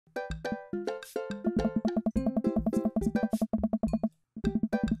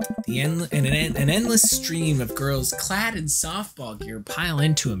An endless stream of girls clad in softball gear pile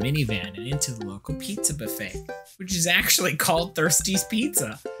into a minivan and into the local pizza buffet, which is actually called Thirsty's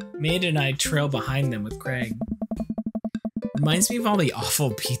Pizza. Amanda and I trail behind them with Craig. Reminds me of all the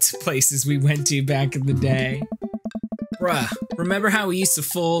awful pizza places we went to back in the day. Bruh, remember how we used to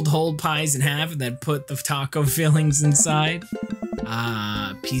hold pies in half and then put the taco fillings inside?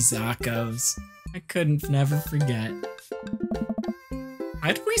 Ah, pizzacos. I couldn't never forget.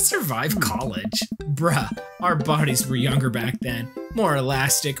 How did we survive college? Bruh, our bodies were younger back then. More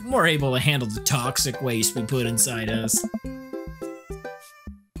elastic, more able to handle the toxic waste we put inside us.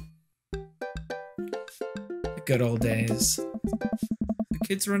 The good old days. The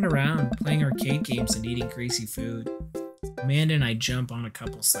kids run around, playing arcade games and eating greasy food. Amanda and I jump on a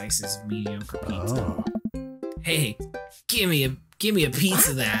couple slices of mediocre pizza. Hey, give me a piece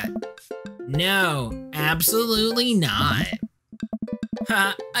of that. No, absolutely not.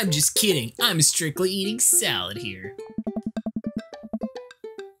 Ha, I'm just kidding. I'm strictly eating salad here.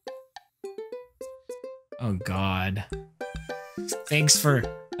 Oh God. Thanks for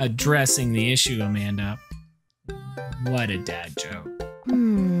addressing the issue, Amanda. What a dad joke.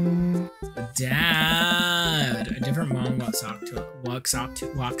 Dad! A different mom walks up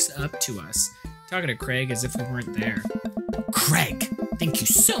to us, talking to Craig as if we weren't there. Craig, thank you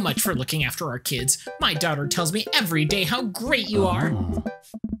so much for looking after our kids. My daughter tells me every day how great you are.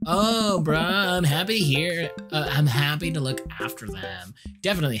 Oh, bruh, I'm happy to hear. I'm happy to look after them.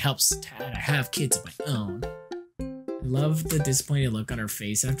 Definitely helps to have kids of my own. I love the disappointed look on her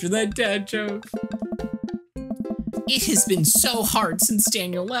face after that dad joke. It has been so hard since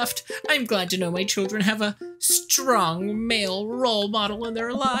Daniel left. I'm glad to know my children have a strong male role model in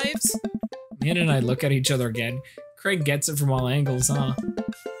their lives. Amanda and I look at each other again. Craig gets it from all angles, huh?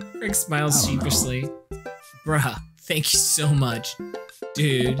 Craig smiles sheepishly. Bruh, thank you so much,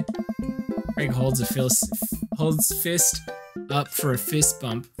 dude. Craig holds fist up for a fist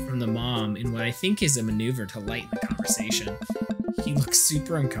bump from the mom in what I think is a maneuver to lighten the conversation. He looks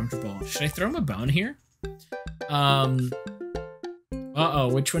super uncomfortable. Should I throw him a bone here?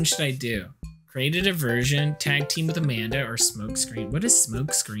 Which one should I do? Create a diversion, tag team with Amanda, or smoke screen? What does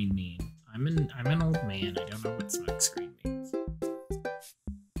smoke screen mean? I'm an old man. I don't know what smoke screen means.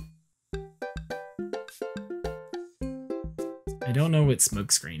 I don't know what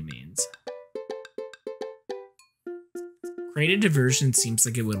smoke screen means. Create a diversion seems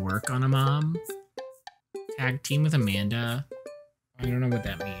like it would work on a mom. Tag team with Amanda. I don't know what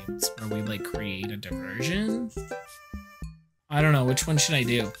that means. Where we like create a diversion? I don't know. Which one should I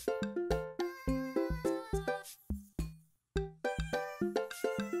do?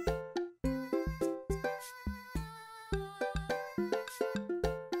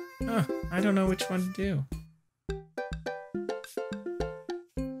 I don't know which one to do.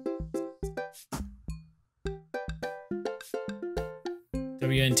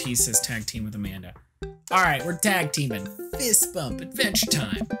 WNT says tag team with Amanda. Alright, we're tag teaming. Fist bump, adventure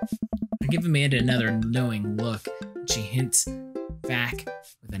time. I give Amanda another knowing look. She hints back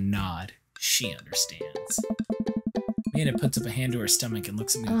with a nod. She understands. Amanda puts up a hand to her stomach and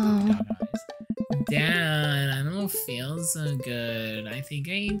looks at me with polka dot eyes. Dad, I don't feel so good. I think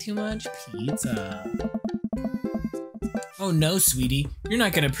I ate too much pizza. Oh no, sweetie. You're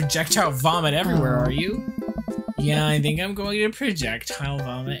not gonna projectile vomit everywhere, are you? Yeah, I think I'm going to projectile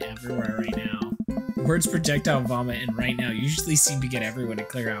vomit everywhere right now. The words projectile vomit and right now usually seem to get everyone to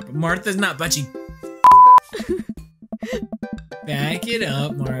clear out, but Martha's not budging. Back it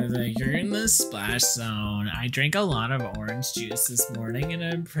up, Martha. You're in the splash zone. I drank a lot of orange juice this morning and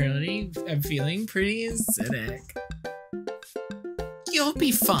I'm feeling pretty acidic. You'll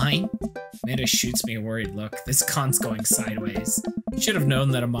be fine. Amanda shoots me a worried look. This con's going sideways. Should have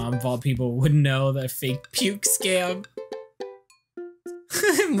known that a mom of all people would know the fake puke scam.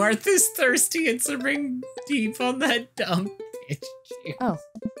 Martha's thirsty and slipping deep on that dumb bitch. Oh.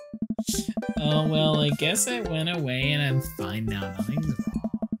 Oh, well, I guess I went away and I'm fine now. Nothing's wrong.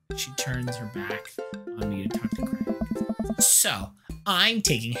 She turns her back on me to talk to Craig. So, I'm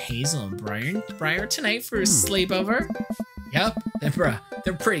taking Hazel and Briar tonight for a sleepover. Yup,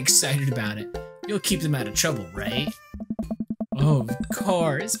 they're pretty excited about it. You'll keep them out of trouble, right? Oh, of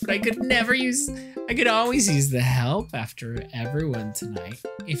course, but I could always use the help after everyone tonight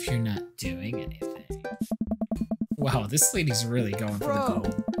if you're not doing anything. Wow, this lady's really going for the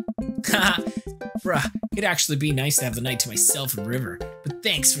gold. Haha, bruh, it'd actually be nice to have the night to myself and River, but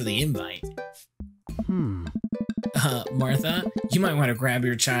thanks for the invite. Martha, you might want to grab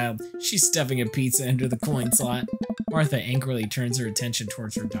your child. She's stuffing a pizza into the coin slot. Martha angrily turns her attention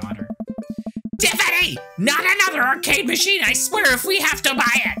towards her daughter. Tiffany! Not another arcade machine, I swear, if we have to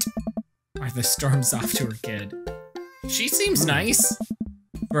buy it! Martha storms off to her kid. She seems nice.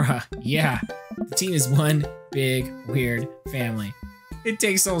 Bruh, yeah. The team is one big, weird family. It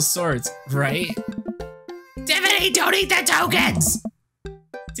takes all sorts, right? Tiffany, don't eat the tokens!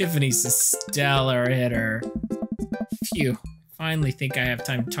 Tiffany's a stellar hitter. Phew, finally think I have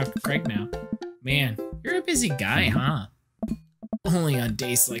time to talk to Craig now. Man, you're a busy guy, huh? Only on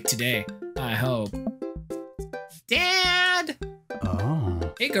days like today, I hope. Dad! Oh.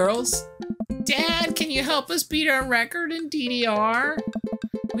 Hey, girls. Dad, can you help us beat our record in DDR?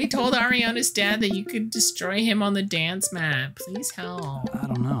 We told Ariana's dad that you could destroy him on the dance mat. Please help. I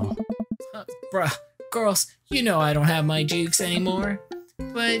don't know. Bruh, girls, you know I don't have my jukes anymore.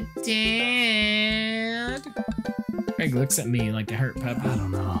 But Dad... Craig looks at me like a hurt puppy. I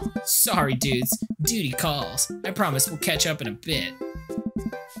don't know. Sorry, dudes. Duty calls. I promise we'll catch up in a bit.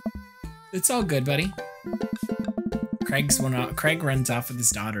 It's all good, buddy. Craig runs off with his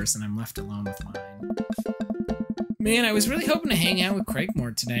daughters, and I'm left alone with mine. Man, I was really hoping to hang out with Craig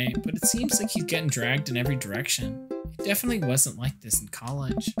more today, but it seems like he's getting dragged in every direction. It definitely wasn't like this in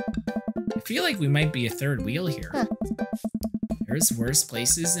college. I feel like we might be a third wheel here. There's worse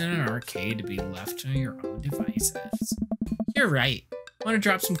places in an arcade to be left to your own devices. You're right. Want to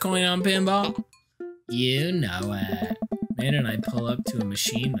drop some coin on pinball? You know it. Man and I pull up to a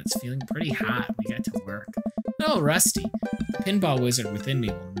machine that's feeling pretty hot. We got to work. A little rusty. The pinball wizard within me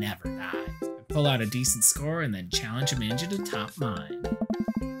will never die. I pull out a decent score and then challenge Amanda to top mine.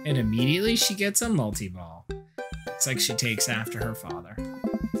 And immediately she gets a multi-ball. It's like she takes after her father.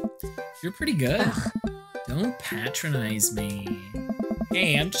 You're pretty good. Don't patronize me.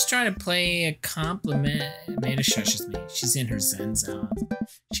 Hey, I'm just trying to play a compliment. Amanda shushes me. She's in her zen zone.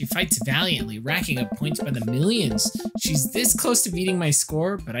 She fights valiantly, racking up points by the millions. She's this close to beating my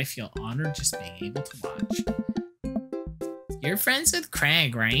score, but I feel honored just being able to watch. You're friends with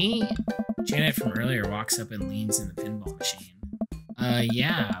Craig, right? Janet from earlier walks up and leans in the pinball machine.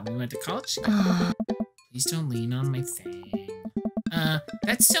 Yeah, we went to college together. Please don't lean on my thing.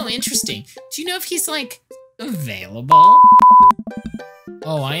 That's so interesting. Do you know if he's, like, available?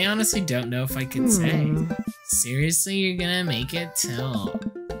 Oh, I honestly don't know if I could say. Seriously, you're gonna make it tell.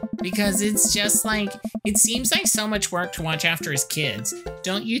 Because it's just like, it seems like so much work to watch after his kids.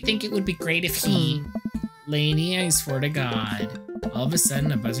 Don't you think it would be great if he... Lady, I swear to God. All of a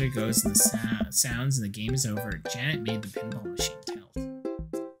sudden, a buzzer goes and the sounds and the game is over. Janet made the pinball machine tilt.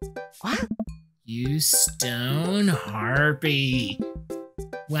 What? You stone harpy.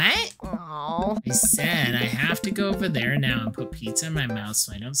 What? Oh. I said I have to go over there now and put pizza in my mouth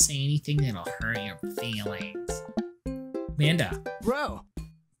so I don't say anything that'll hurt your feelings. Amanda. Bro.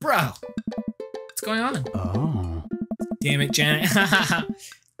 Bro. What's going on? Oh. Damn it, Janet.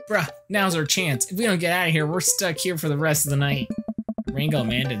 Bruh, now's our chance. If we don't get out of here, we're stuck here for the rest of the night. I wrangle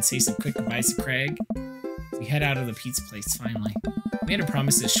Amanda and say some quick goodbyes to Craig. We head out of the pizza place finally. Amanda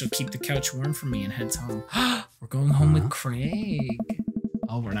promises she'll keep the couch warm for me and heads home. We're going home with Craig.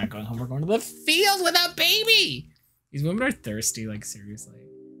 Oh, we're not going home. We're going to the field with a baby. These women are thirsty, like seriously.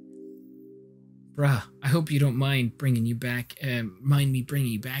 Bruh, I hope you don't mind bringing you back. Mind me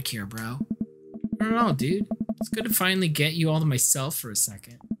bringing you back here, bro. I don't know, dude. It's good to finally get you all to myself for a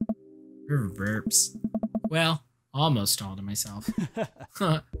second. Burps. Well, almost all to myself.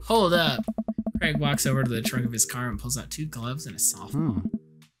 Hold up. Craig walks over to the trunk of his car and pulls out 2 gloves and a softball.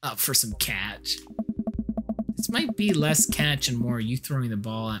 Up for some catch. This might be less catch and more you throwing the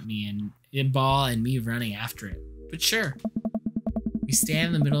ball at me and me running after it. But sure. We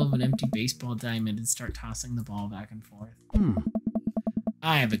stand in the middle of an empty baseball diamond and start tossing the ball back and forth.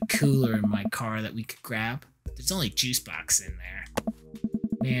 I have a cooler in my car that we could grab, but there's only juice box in there.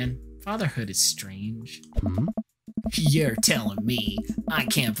 Man, fatherhood is strange. You're telling me. I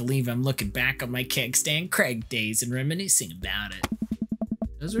can't believe I'm looking back on my keg stand Craig days and reminiscing about it.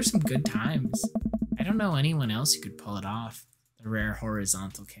 Those were some good times. I don't know anyone else who could pull it off. The rare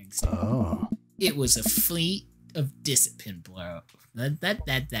horizontal keg stand. Oh. It was a fleet of discipline, bro.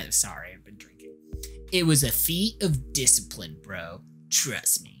 Sorry, I've been drinking. It was a feat of discipline, bro.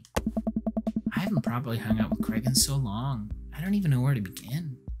 Trust me. I haven't probably hung out with Craig in so long. I don't even know where to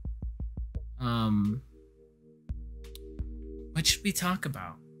begin. What should we talk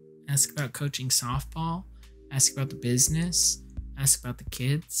about? Ask about coaching softball? Ask about the business? Ask about the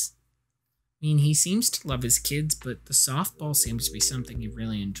kids? I mean, he seems to love his kids, but the softball seems to be something he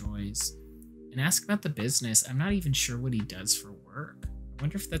really enjoys. And ask about the business. I'm not even sure what he does for work. I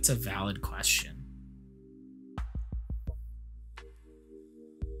wonder if that's a valid question.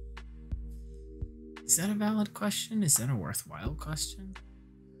 Is that a valid question? Is that a worthwhile question?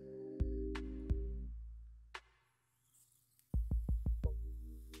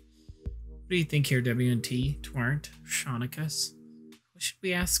 do you think here, W&T? Twart? Shaunicus? What should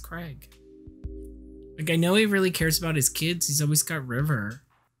we ask Craig? Like, I know he really cares about his kids. He's always got River.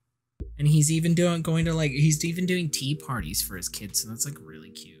 And he's even doing tea parties for his kids, so that's like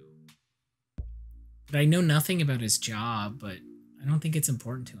really cute. But I know nothing about his job, but I don't think it's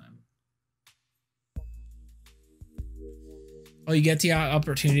important to him. Oh, you get the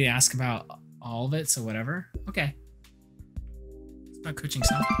opportunity to ask about all of it, so whatever? Okay. It's about coaching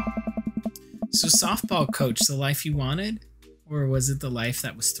softball. So softball coach, the life you wanted? Or was it the life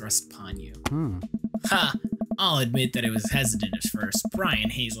that was thrust upon you? Ha! I'll admit that I was hesitant at first.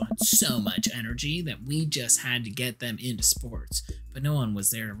 Brian Hazel had so much energy that we just had to get them into sports. But no one was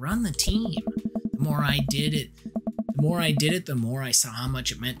there to run the team. The more I did it, the more I saw how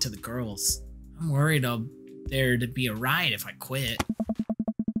much it meant to the girls. I'm worried there to be a riot if I quit.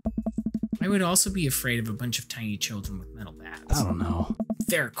 I would also be afraid of a bunch of tiny children with metal bats. I don't know.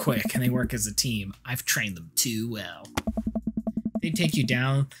 They're quick and they work as a team. I've trained them too well. They take you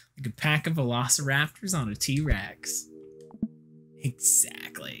down like a pack of velociraptors on a T-Rex.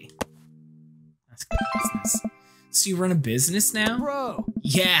 Exactly. That's good business. So you run a business now? Bro!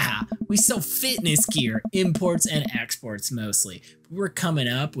 Yeah, we sell fitness gear, imports and exports mostly. But we're coming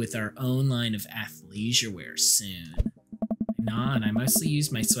up with our own line of athleisure wear soon. I mostly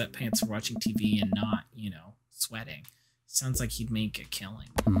use my sweatpants for watching TV and not, sweating. Sounds like he'd make a killing.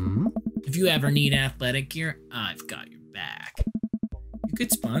 If you ever need athletic gear, I've got your back. You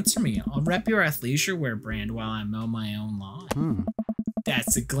could sponsor me. I'll rep your athleisure wear brand while I mow my own lawn.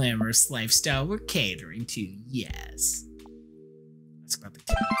 That's a glamorous lifestyle we're catering to, yes. Let's go about the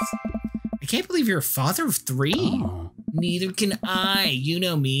kids. I can't believe you're a father of 3. Oh. Neither can I. You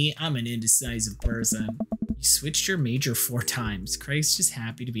know me. I'm an indecisive person. You switched your major 4 times. Craig's just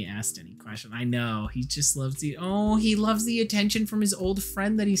happy to be asked any question. I know. He just loves he loves the attention from his old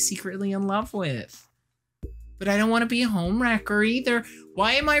friend that he's secretly in love with. But I don't want to be a home wrecker either.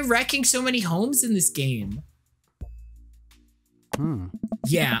 Why am I wrecking so many homes in this game?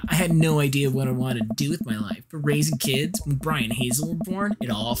 Yeah, I had no idea what I wanted to do with my life, but raising kids, when Brian Hazel were born, it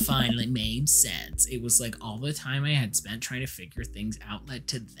all finally made sense. It was like all the time I had spent trying to figure things out led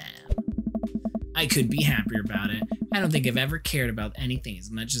to them. I could be happier about it. I don't think I've ever cared about anything as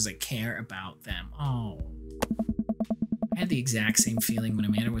much as I care about them. Oh. I had the exact same feeling when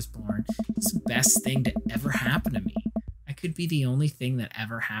Amanda was born. It's the best thing to ever happen to me. I could be the only thing that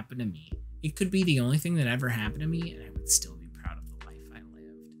ever happened to me. It could be the only thing that ever happened to me, and I would still be proud of the life I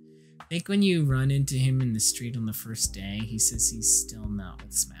lived. I think when you run into him in the street on the first day, he says he's still not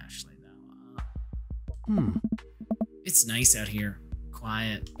with Smashley, though. It's nice out here.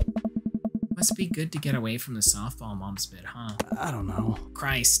 Quiet. Must be good to get away from the softball mom's bit, huh? I don't know.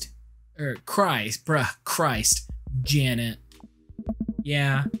 Christ. Janet.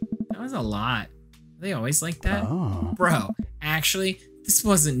 Yeah, that was a lot. Are they always like that? Oh. Bro, actually, this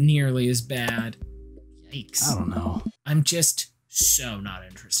wasn't nearly as bad. Yikes. I don't know. I'm just so not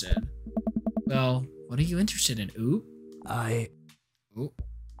interested. Well, what are you interested in? Ooh. Ooh.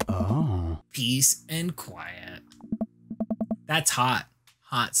 Oh. Peace and quiet. That's hot.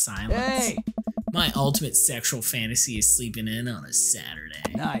 Hot silence. Hey! My ultimate sexual fantasy is sleeping in on a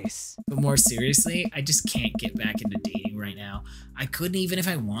Saturday. Nice. But more seriously, I just can't get back into dating right now. I couldn't even if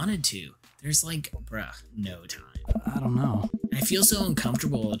I wanted to. There's like, no time. I don't know. And I feel so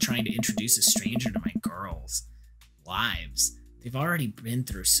uncomfortable trying to introduce a stranger to my girls' lives. They've already been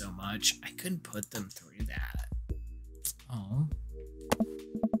through so much. I couldn't put them through that. Oh.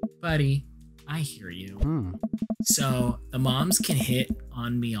 Buddy, I hear you. So, the moms can hit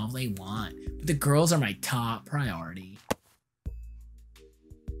on me all they want, but the girls are my top priority.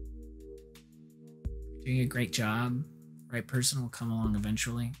 Doing a great job. Right person will come along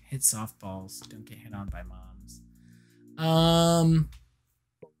eventually. Hit softballs. Don't get hit on by moms. I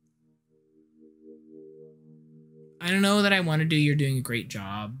don't know that I want to do you're doing a great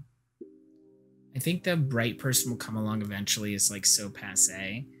job. I think the right person will come along eventually is like so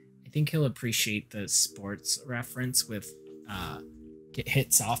passé. I think he'll appreciate the sports reference with get hit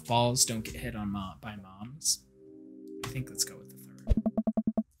softballs, don't get hit on by moms. I think let's go with the third.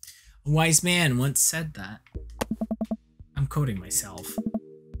 A wise man once said that. I'm quoting myself.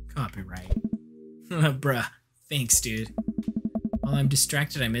 Copyright. Bruh, thanks, dude. While I'm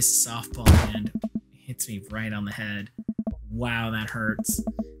distracted, I miss a softball and it hits me right on the head. Wow, that hurts.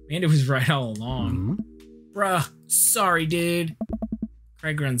 And it was right all along. Bruh, sorry, dude.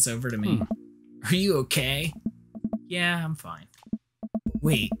 Craig runs over to me. Are you okay? Yeah, I'm fine.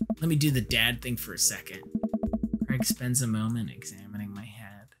 Wait, let me do the dad thing for a second. Craig spends a moment examining my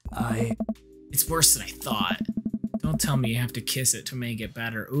head. It's worse than I thought. Don't tell me you have to kiss it to make it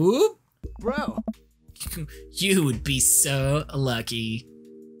better. Oop! Bro. You would be so lucky.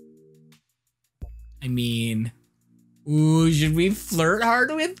 I mean, ooh, should we flirt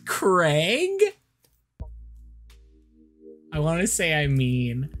hard with Craig? I want to say I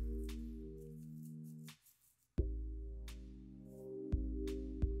mean.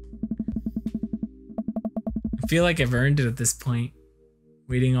 I feel like I've earned it at this point.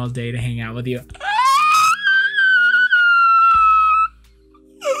 Waiting all day to hang out with you.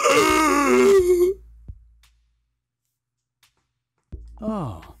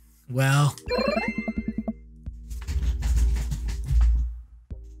 Oh. Well.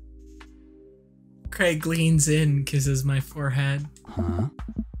 Craig leans in, kisses my forehead. Huh?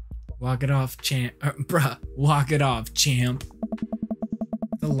 Walk it off, champ. Bruh, walk it off, champ.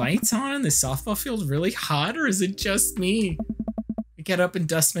 The lights on in the softball field really hot, or is it just me? I get up and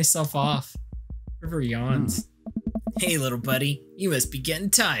dust myself off. River yawns. Hey, little buddy, you must be getting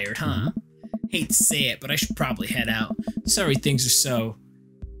tired, huh? Hate to say it, but I should probably head out. Sorry things are so.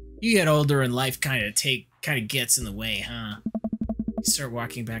 You get older and life kind of gets in the way, huh? You start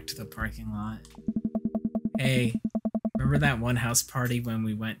walking back to the parking lot. Hey, remember that one house party when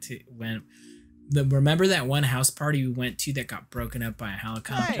we went to remember that one house party we went to that got broken up by a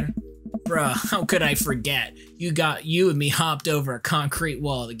helicopter? Hey. Bruh, how could I forget? You and me hopped over a concrete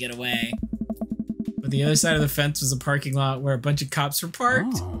wall to get away. But the other side of the fence was a parking lot where a bunch of cops were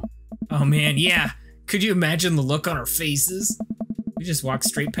parked. Oh man, yeah. Could you imagine the look on our faces? We just walked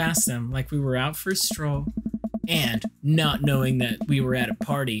straight past them like we were out for a stroll. And, not knowing that we were at a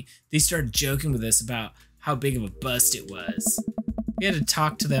party, they started joking with us about how big of a bust it was. We had to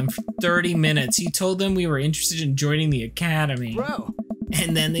talk to them for 30 minutes. He told them we were interested in joining the academy. Bro.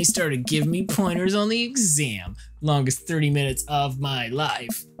 And then they started giving me pointers on the exam. Longest 30 minutes of my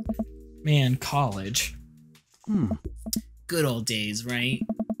life. Man, college. Good old days, right?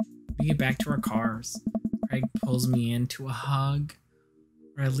 We get back to our cars. Craig pulls me into a hug.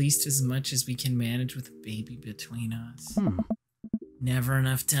 Or at least as much as we can manage with a baby between us. Never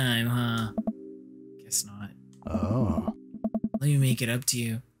enough time, huh? Guess not. Oh. Let me make it up to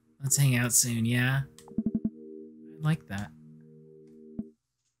you. Let's hang out soon, yeah? I like that.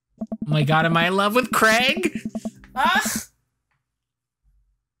 Oh my god, am I in love with Craig? Ah!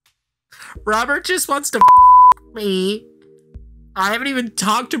 Robert just wants to me. I haven't even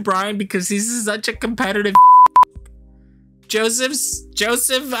talked to Brian because he's such a competitive.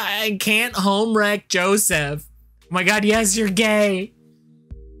 Joseph, I can't home wreck Joseph. Oh my god, yes, you're gay.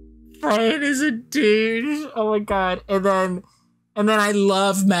 Brian is a dude. Oh my god. And then I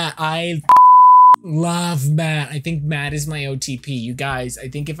love Matt. I love Matt. I think Matt is my OTP. You guys, I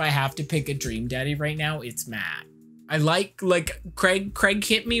think if I have to pick a dream daddy right now, it's Matt. I like Craig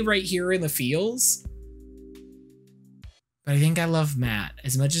hit me right here in the feels. But I think I love Matt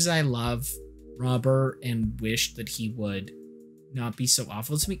as much as I love Robert and wish that he would not be so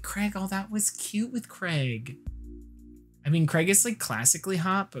awful to me. Craig, oh, that was cute with Craig. I mean, Craig is like classically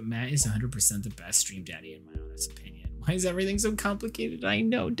hot, but Matt is 100% the best dream daddy in my honest opinion. Why is everything so complicated? I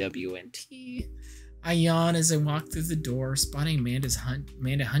know, WNT. I yawn as I walk through the door, spotting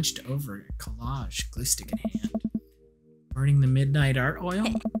Amanda hunched over, a collage, glue stick in hand. Burning the midnight art oil?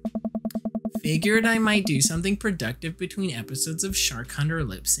 Figured I might do something productive between episodes of Shark Hunter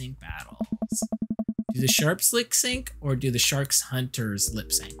lip sync battles. Do the Sharps lip sync or do the Sharks Hunters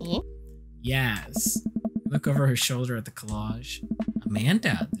lip sync? Yes. Look over her shoulder at the collage.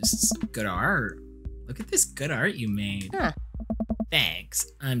 Amanda, this is some good art. Look at this good art you made. Huh. Thanks,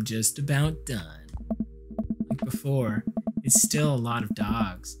 I'm just about done. Like before, it's still a lot of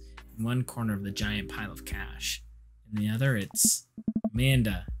dogs. In one corner of the giant pile of cash. In the other, it's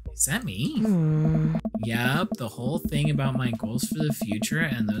Amanda. Is that me? Yup, the whole thing about my goals for the future,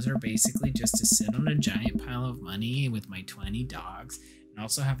 and those are basically just to sit on a giant pile of money with my 20 dogs, and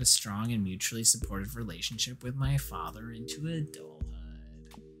also have a strong and mutually supportive relationship with my father into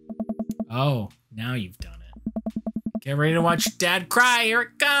adulthood. Oh, now you've done it. Get ready to watch Dad cry. Here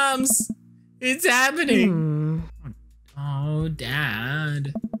it comes. It's happening. Oh,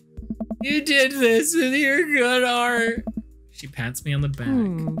 Dad. You did this with your good art. She pats me on the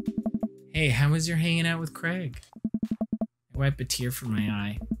back. Hey, how was your hanging out with Craig? I wipe a tear from my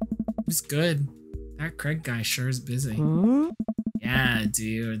eye. It was good. That Craig guy sure is busy. Yeah,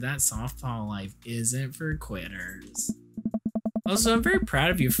 dude, that softball life isn't for quitters. Also, I'm very proud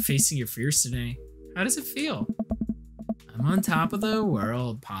of you for facing your fears today. How does it feel? I'm on top of the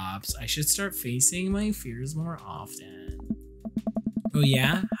world, Pops. I should start facing my fears more often. Oh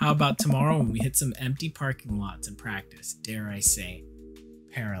yeah? How about tomorrow when we hit some empty parking lots and practice, dare I say,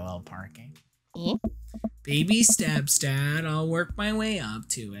 parallel parking? Baby steps, Dad. I'll work my way up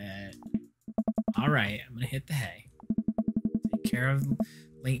to it. All right, I'm gonna hit the hay. Take care of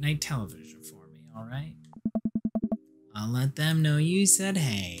late night television for me, all right? I'll let them know you said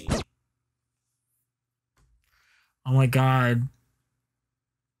hey. Oh my god.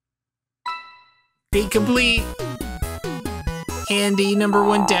 Be complete. Handy,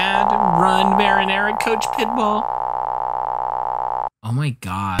 #1 dad. Run, marinara, Coach Pitbull. Oh my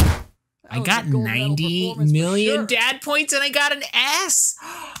god. I got 90 million dad points and I got an S.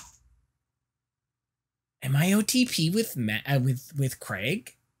 Am I OTP with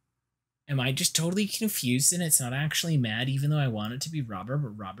Craig? Am I just totally confused and it's not actually Matt, even though I want it to be Robert, but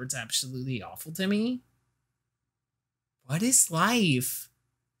Robert's absolutely awful to me? What is life?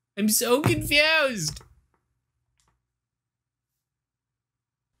 I'm so confused.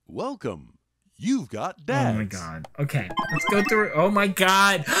 Welcome. You've got dads. Oh my god. Okay, let's go through it. Oh my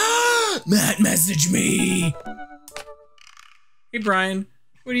god. Matt messaged me. Hey Brian,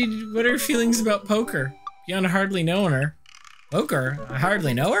 what are your feelings about poker? Beyond hardly knowing her. Poker? I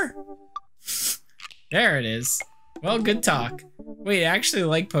hardly know her? There it is. Well, good talk. Wait, I actually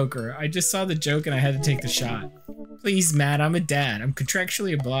like poker. I just saw the joke and I had to take the shot. Please, Matt, I'm a dad. I'm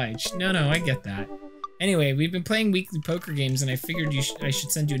contractually obliged. No, I get that. Anyway, we've been playing weekly poker games and I figured I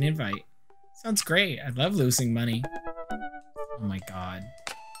should send you an invite. Sounds great. I love losing money. Oh my god.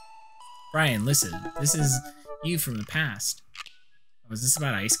 Brian, listen. This is you from the past. Oh, is this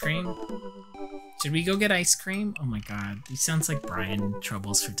about ice cream? Should we go get ice cream? Oh my god. These sounds like Brian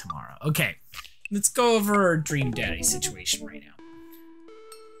troubles for tomorrow. Okay. Let's go over our dream daddy situation right now.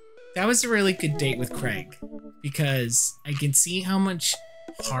 That was a really good date with Craig because I can see how much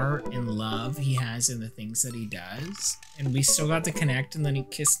heart and love he has in the things that he does. And we still got to connect, and then he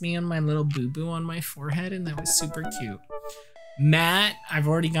kissed me on my little boo-boo on my forehead, and that was super cute. Matt, I've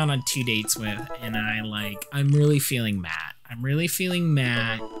already gone on 2 dates with, and I'm really feeling Matt.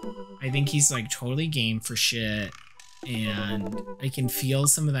 I think he's like totally game for shit. And I can feel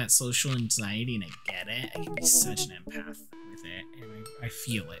some of that social anxiety, and I get it. I can be such an empath with it, and I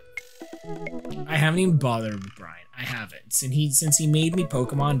feel it. I haven't even bothered with Brian. I haven't. Since he made me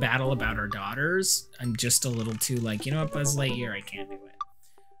Pokemon battle about our daughters, I'm just a little too like, you know what, Buzz Lightyear, I can't do it.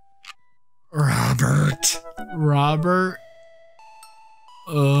 Robert.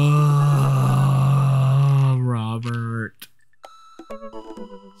 Oh, Robert.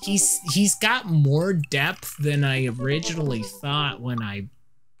 He's got more depth than I originally thought when I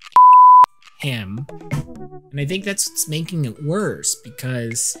him. And I think that's what's making it worse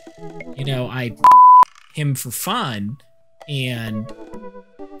because, you know, I him for fun and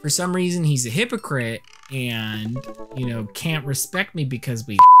for some reason he's a hypocrite and, you know, can't respect me because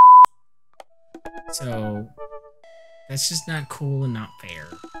we so that's just not cool and not fair.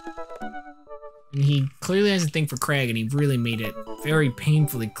 And he clearly has a thing for Craig, and he really made it very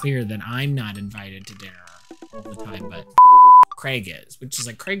painfully clear that I'm not invited to dinner all the time, but Craig is, which is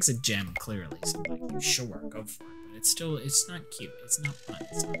like, Craig's a gem, clearly, so like, sure, go for it, but it's not cute, it's not fun,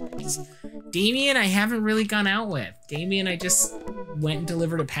 it's not nice. Damien, I haven't really gone out with. Damien, I just went and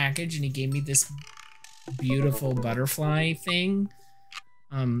delivered a package, and he gave me this beautiful butterfly thing.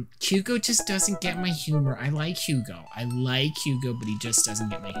 Hugo just doesn't get my humor. I like Hugo, but he just doesn't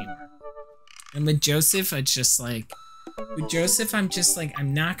get my humor. And with Joseph, it's just like,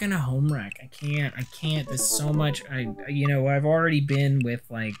 I'm not gonna home wreck. I can't. There's so much. You know, I've already been with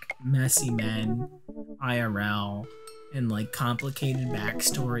like messy men, IRL, and like complicated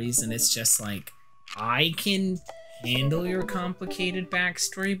backstories, and it's just like, I can handle your complicated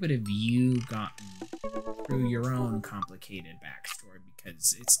backstory, but have you gotten through your own complicated backstory?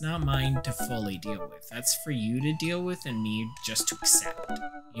 Because it's not mine to fully deal with. That's for you to deal with and me just to accept.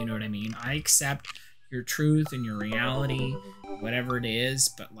 You know what I mean? I accept your truth and your reality, whatever it is,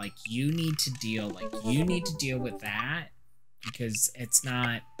 but like you need to deal with that because it's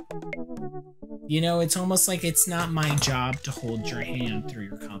not, you know, it's almost like it's not my job to hold your hand through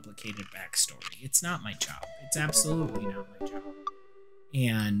your complicated backstory. It's not my job. It's absolutely not my job.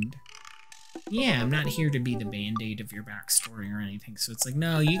 And yeah, I'm not here to be the band-aid of your backstory or anything. So it's like,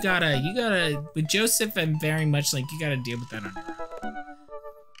 no, you gotta, with Joseph, I'm very much like, you gotta deal with that on your own.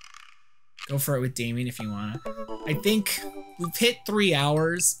 Go for it with Damien if you wanna. I think we've hit 3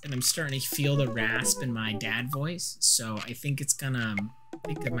 hours and I'm starting to feel the rasp in my dad voice. So I think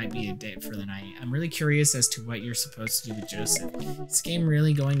that might be a day for the night. I'm really curious as to what you're supposed to do with Joseph. Is this game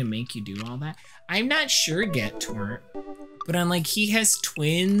really going to make you do all that? I'm not sure yet, Torrent. But I'm like, he has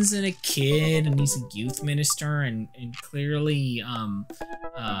twins and a kid, and he's a youth minister, and clearly,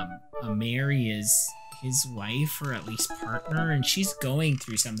 Mary is his wife, or at least partner, and she's going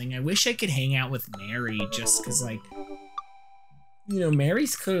through something. I wish I could hang out with Mary, just because, like, you know,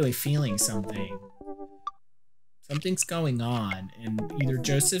 Mary's clearly feeling something. Something's going on, and either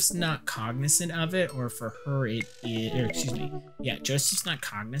Joseph's not cognizant of it, or for her it is, or excuse me, yeah, Joseph's not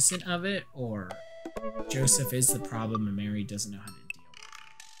cognizant of it, or Joseph is the problem and Mary doesn't know how to deal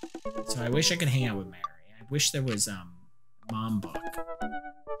with it. So I wish I could hang out with Mary. I wish there was mom book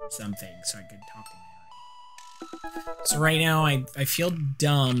or something so I could talk to Mary. So right now I feel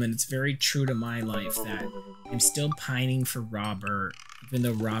dumb, and it's very true to my life that I'm still pining for Robert, even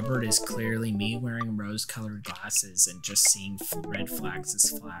though Robert is clearly me wearing rose-colored glasses and just seeing red flags as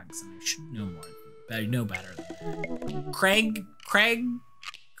flags, and I should know more. But I know better than that. Craig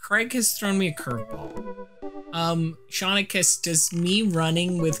has thrown me a curveball. Shaunicus, does me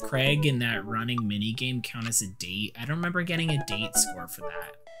running with Craig in that running minigame count as a date? I don't remember getting a date score for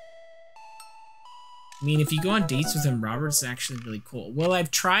that. I mean, if you go on dates with him, Robert's actually really cool. Well, I've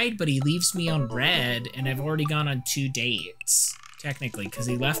tried, but he leaves me on red, and I've already gone on 2 dates, technically, because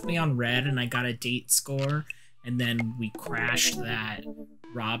he left me on red, and I got a date score, and then we crashed that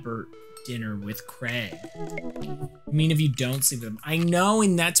Robert dinner with Craig. I mean, if you don't sleep with him. I know,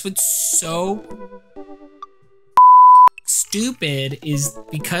 and that's what's so stupid, is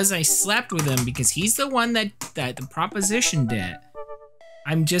because I slept with him, because he's the one that the proposition did.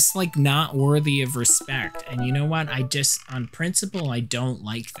 I'm just, like, not worthy of respect. And you know what? I just, on principle, I don't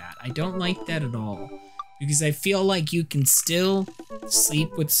like that. I don't like that at all. Because I feel like you can still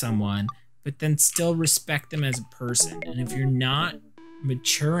sleep with someone, but then still respect them as a person. And if you're not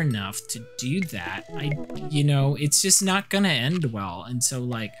mature enough to do that, you know, it's just not gonna end well. And so,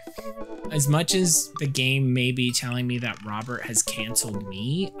 like, as much as the game may be telling me that Robert has canceled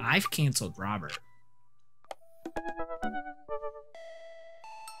me, I've canceled Robert.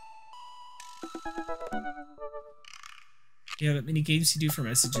 Yeah, but many games you do for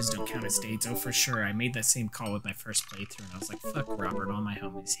messages don't count as dates. Oh, for sure. I made that same call with my first playthrough, and I was like, fuck Robert. All my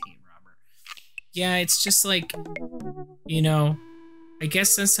homies hate Robert. Yeah, it's just like, you know, I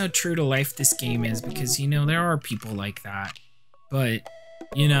guess that's how true to life this game is, because, you know, there are people like that. But,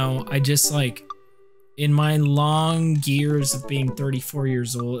 you know, I just, like, in my long years of being 34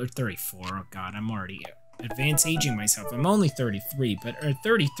 years old, or 34, oh god, I'm already advanced aging myself. I'm only 33, but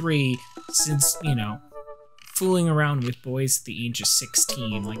 33 since, you know, fooling around with boys at the age of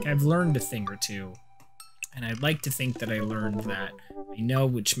 16, like, I've learned a thing or two. And I'd like to think that I learned that I know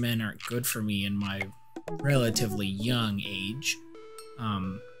which men aren't good for me in my relatively young age.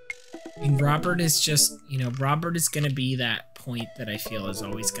 And Robert is just, you know, Robert is gonna be that point that I feel is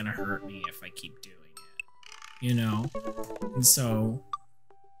always gonna hurt me if I keep doing it. You know? And so,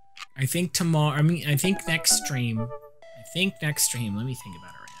 I think tomorrow, I think next stream, let me think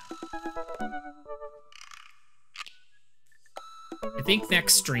about it right now. I think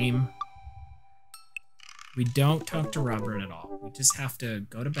next stream, we don't talk to Robert at all. We just have to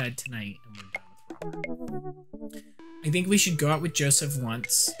go to bed tonight and we're done with Robert. I think we should go out with Joseph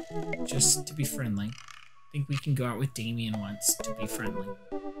once, just to be friendly. I think we can go out with Damien once to be friendly.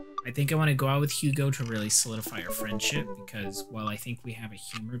 I think I want to go out with Hugo to really solidify our friendship, because while I think we have a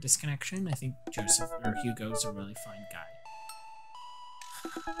humor disconnection, I think Hugo's a really fine guy.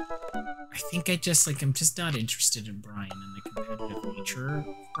 I think I'm just not interested in Brian and the competitive nature of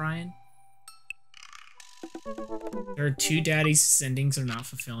Brian. There are 2 daddies whose endings are not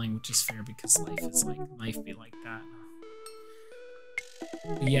fulfilling, which is fair because life be like that.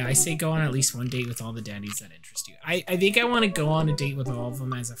 But yeah, I say go on at least one date with all the daddies that interest you. I think I want to go on a date with all of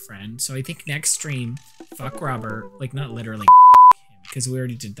them as a friend, so I think next stream, fuck Robert, like not literally him, because we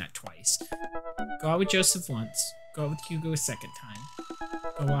already did that twice. Go out with Joseph once, go out with Hugo a second time,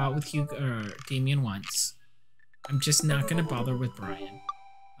 go out with Damien once. I'm just not gonna bother with Brian.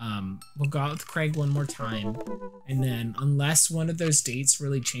 We'll go out with Craig one more time, and then unless one of those dates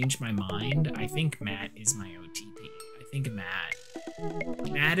really change my mind, I think Matt is my OTP. I think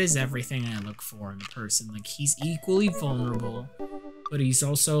Matt is everything I look for in a person. Like, he's equally vulnerable, but he's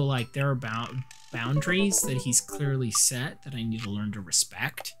also, like, there are boundaries that he's clearly set that I need to learn to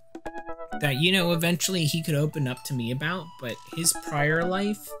respect. That, you know, eventually he could open up to me about, but his prior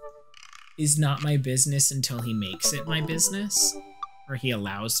life is not my business until he makes it my business, or he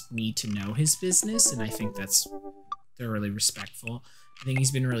allows me to know his business, and I think that's thoroughly respectful. I think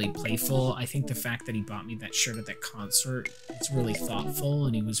he's been really playful. I think the fact that he bought me that shirt at that concert was really thoughtful,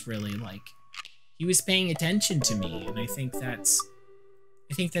 and he was really, like, he was paying attention to me, and I think that's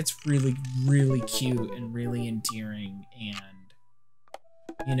really, really cute and really endearing, and,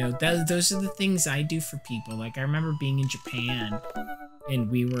 you know, those are the things I do for people. Like, I remember being in Japan,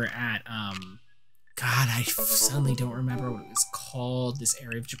 and we were at, God, I suddenly don't remember what it was called. This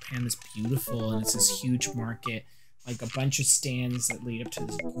area of Japan is beautiful, and it's this huge market. like a bunch of stands that lead up to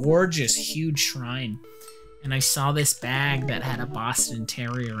this gorgeous, huge shrine. And I saw this bag that had a Boston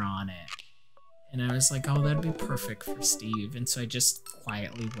Terrier on it. And I was like, oh, that'd be perfect for Steve. And so I just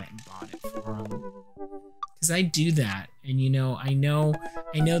quietly went and bought it for him. Because I do that. And, you know, I know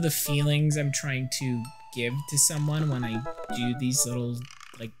the feelings I'm trying to give to someone when I do these little,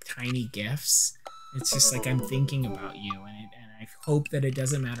 like, tiny gifts. It's just like I'm thinking about you. And I hope that it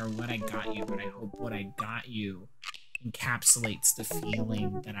doesn't matter what I got you, but I hope what I got you encapsulates the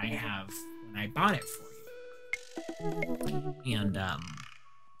feeling that I have when I bought it for you. And,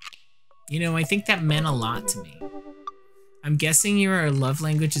 you know, I think that meant a lot to me. I'm guessing your love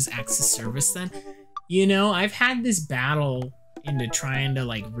language is acts of service then? You know, I've had this battle into trying to,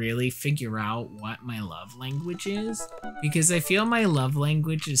 like, really figure out what my love language is. Because I feel my love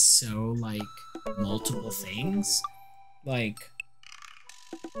language is so, like, multiple things. Like,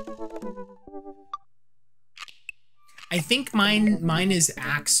 I think mine is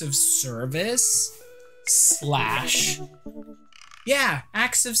acts of service / yeah,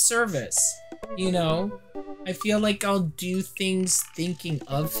 acts of service. You know, I feel like I'll do things thinking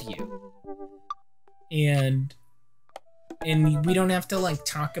of you. And we don't have to, like,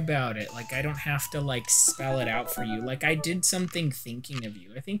 talk about it. Like, I don't have to, like, spell it out for you. Like, I did something thinking of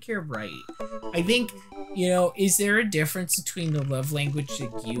you. I think you're right. I think, you know, is there a difference between the love language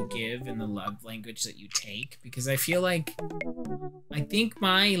that you give and the love language that you take? Because I feel like, I think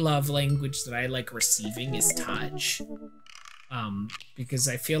my love language that I like receiving is touch. Because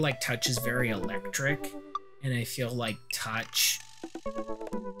I feel like touch is very electric. And I feel like touch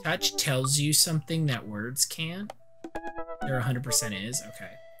tells you something that words can't. There 100% is?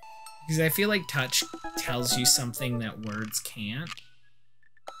 Okay. Because I feel like touch tells you something that words can't.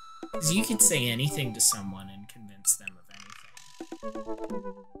 Because you could say anything to someone and convince them of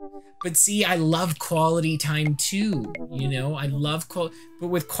anything. But see, I love quality time too, you know? I love but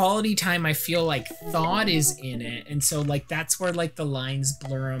with quality time, I feel like thought is in it. And so, like, that's where, like, the lines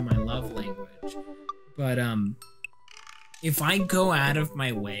blur on my love language. But, if I go out of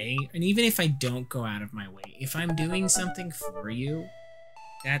my way, and even if I don't go out of my way, if I'm doing something for you,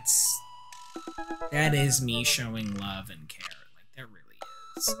 that is me showing love and care. Like, that really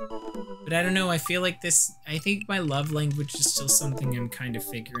is. But I don't know, I feel like I think my love language is still something I'm kind of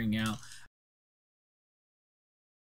figuring out.